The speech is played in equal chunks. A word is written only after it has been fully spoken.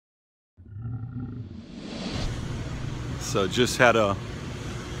guys. Just had a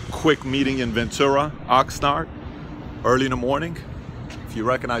quick meeting in Ventura, Oxnard, early in the morning. If you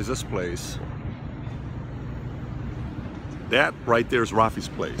recognize this place, that right there is Rafi's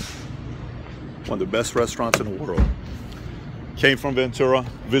place. One of the best restaurants in the world. Came from Ventura,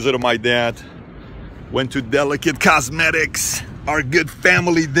 visited my dad, went to Delicate Cosmetics, our good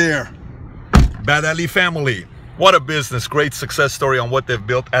family there. Bad Ali family. What a business, great success story on what they've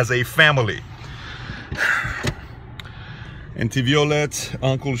built as a family. Auntie Violette,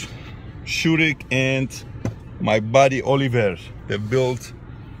 Uncle Shurik, and my buddy Oliver. They've built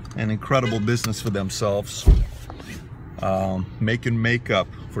an incredible business for themselves, making makeup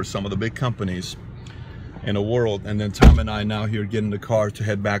for some of the big companies in the world. And then Tom and I now here get in the car to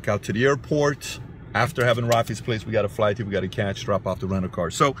head back out to the airport. After having Rafi's place, we got a flight here, we got to catch, drop off the rental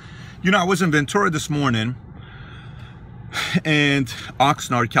car. So, you know, I was in Ventura this morning and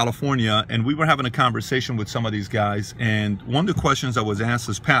Oxnard, California, and we were having a conversation with some of these guys. And one of the questions I was asked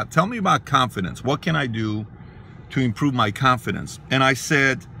is, Pat, tell me about confidence. What can I do to improve my confidence? And I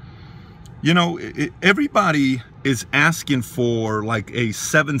said, you know, everybody is asking for like a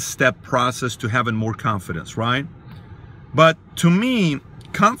 7-step process to having more confidence, right? But to me,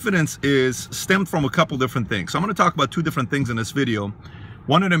 confidence is stemmed from a couple different things. So I'm going to talk about 2 different things in this video.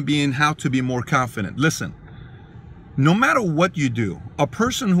 One of them being how to be more confident. Listen, no matter what you do, a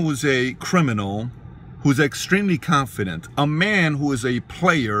person who is a criminal, who's extremely confident, a man who is a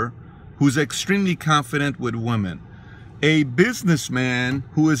player, who's extremely confident with women, a businessman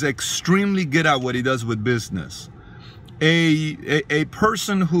who is extremely good at what he does with business, a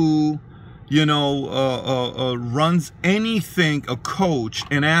person who, you know, runs anything, a coach,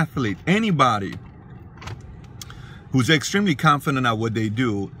 an athlete, anybody who's extremely confident at what they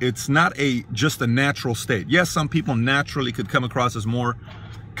do, it's not just a natural state. Yes, some people naturally could come across as more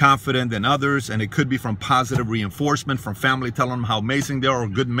confident than others, and it could be from positive reinforcement, from family telling them how amazing they are, or a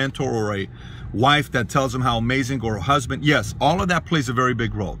good mentor, or a wife that tells them how amazing, or a husband. Yes, all of that plays a very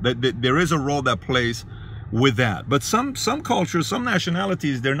big role. There is a role that plays with that. But some cultures, some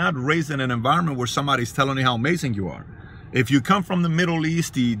nationalities, they're not raised in an environment where somebody's telling you how amazing you are. If you come from the Middle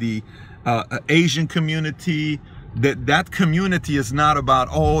East, the Asian community, that community is not about,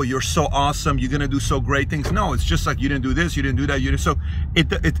 oh, you're so awesome, you're gonna do so great things. No, it's just like, you didn't do this, you didn't do that, you didn't. So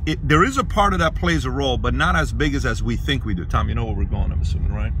there is a part of that plays a role, but not as big as we think we do. Tom, you know where we're going, I'm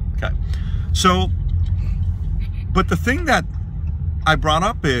assuming, right? Okay. So, but the thing that I brought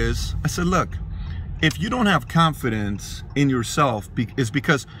up is, I said, look, if you don't have confidence in yourself, it's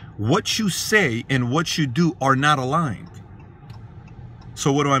because what you say and what you do are not aligned.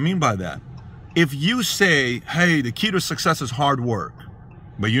 So what do I mean by that? If you say, hey, the key to success is hard work,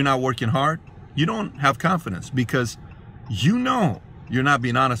 but you're not working hard, you don't have confidence, because you know you're not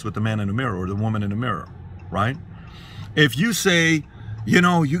being honest with the man in the mirror or the woman in the mirror, right? If you say, you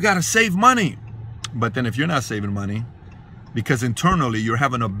know, you got to save money, but then if you're not saving money, because internally you're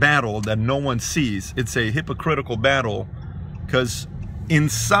having a battle that no one sees, it's a hypocritical battle, because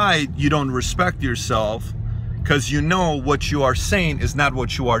inside you don't respect yourself, because you know what you are saying is not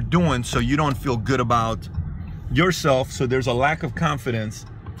what you are doing, so you don't feel good about yourself, so there's a lack of confidence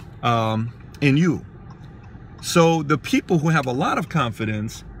in you. So the people who have a lot of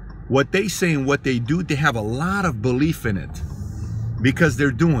confidence, what they say and what they do, they have a lot of belief in it because they're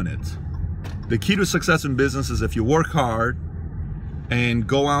doing it. The key to success in business is if you work hard and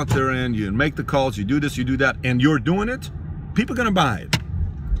go out there and you make the calls, you do this, you do that, and you're doing it, people are gonna buy it.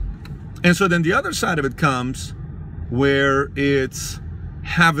 And so then the other side of it comes where it's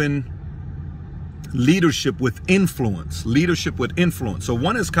having leadership with influence. Leadership with influence. So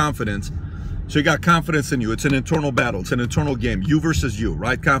one is confidence. So you got confidence in you. It's an internal battle. It's an internal game. You versus you,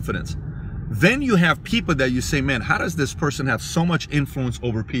 right? Confidence. Then you have people that you say, man, how does this person have so much influence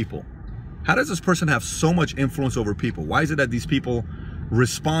over people? How does this person have so much influence over people? Why is it that these people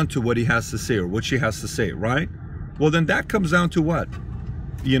respond to what he has to say or what she has to say, right? Well, then that comes down to what?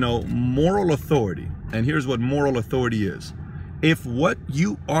 You know, moral authority. And here's what moral authority is. If what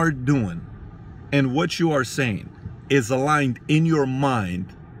you are doing and what you are saying is aligned in your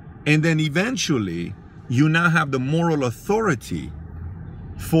mind, and then eventually you now have the moral authority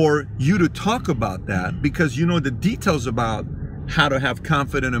for you to talk about that because you know the details about how to have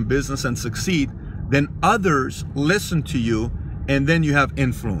confidence in business and succeed, then others listen to you and then you have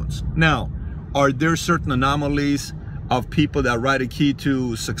influence. Now, are there certain anomalies of people that write a key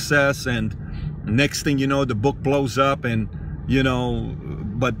to success and next thing you know the book blows up and you know,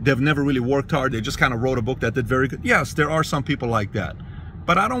 but they've never really worked hard, they just kind of wrote a book that did very good? Yes, there are some people like that.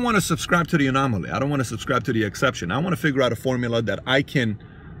 But I don't want to subscribe to the anomaly. I don't want to subscribe to the exception. I want to figure out a formula that I can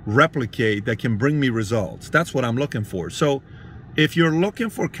replicate, that can bring me results. That's what I'm looking for. So if you're looking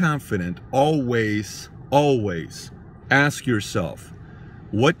for confidence, always ask yourself,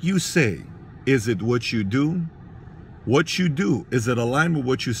 what you say, is it what you do? What you do, is it aligned with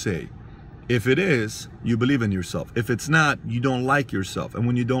what you say? If it is, you believe in yourself. If it's not, you don't like yourself. And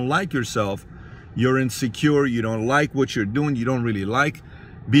when you don't like yourself, you're insecure, you don't like what you're doing, you don't really like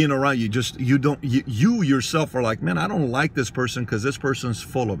being around, you yourself are like, man, I don't like this person because this person's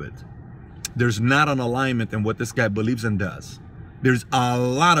full of it. There's not an alignment in what this guy believes and does. There's a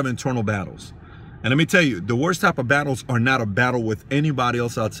lot of internal battles. And let me tell you, the worst type of battles are not a battle with anybody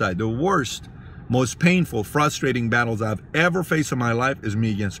else outside. The worst, most painful, frustrating battles I've ever faced in my life is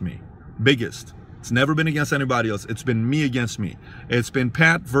me against me. Biggest. It's never been against anybody else. It's been me against me. It's been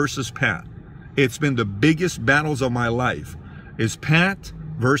Pat versus Pat. It's been the biggest battles of my life. Is Pat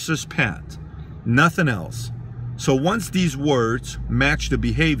versus Pat. Nothing else. So once these words match the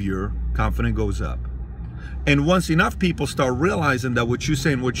behavior, confidence goes up. And once enough people start realizing that what you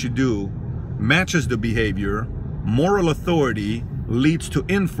say and what you do matches the behavior, moral authority leads to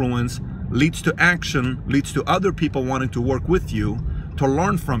influence, leads to action, leads to other people wanting to work with you, to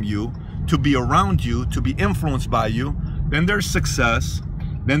learn from you, to be around you, to be influenced by you, then there's success,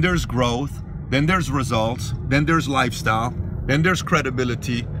 then there's growth, then there's results, then there's lifestyle, then there's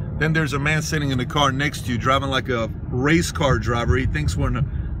credibility, then there's a man sitting in the car next to you driving like a race car driver. He thinks we're in a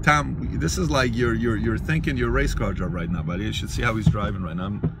time, this is like you're thinking you're a race car driver right now, buddy. You should see how he's driving right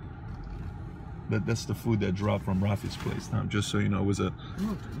now. That's the food that dropped from Rafi's place. Now, just so you know, it was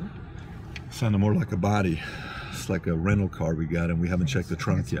sounded more like a body. It's like a rental car we got, and we haven't checked the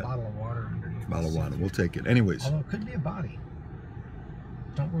trunk yet. A bottle of water underneath. Bottle of water. We'll take it. Anyways. Although it could be a body.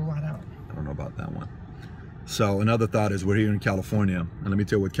 Don't rule that out. I don't know about that one. So another thought is we're here in California, and let me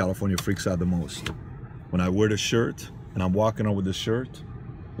tell you what California freaks out the most. When I wear the shirt and I'm walking on with the shirt,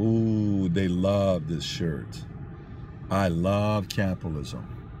 ooh, they love this shirt. I love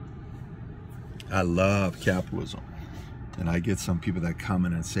capitalism. I love capitalism. And I get some people that come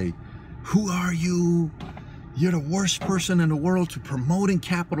in and say, who are you? You're the worst person in the world to promoting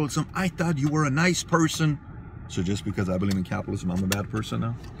capitalism. I thought you were a nice person. So just because I believe in capitalism, I'm a bad person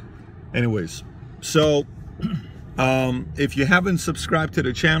now? Anyways, so if you haven't subscribed to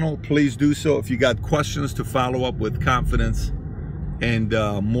the channel, please do so. If you got questions to follow up with confidence and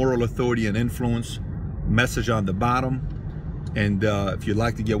moral authority and influence, message on the bottom. And if you'd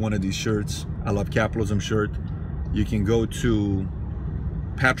like to get one of these shirts, I Love Capitalism shirt, you can go to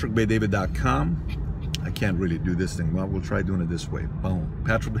patrickbaydavid.com. I can't really do this thing. Well, we'll try doing it this way. Boom.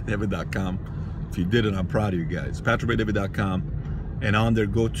 patrickbaydavid.com. If you did it, I'm proud of you guys. patrickbaydavid.com. And on there,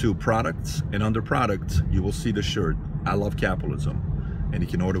 go to products, and under products, you will see the shirt, I Love Capitalism. And you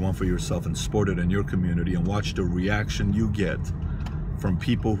can order one for yourself and sport it in your community and watch the reaction you get from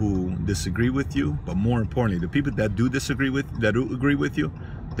people who disagree with you. But more importantly, the people that do agree with you,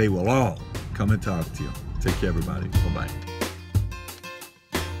 they will all come and talk to you. Take care, everybody. Bye-bye.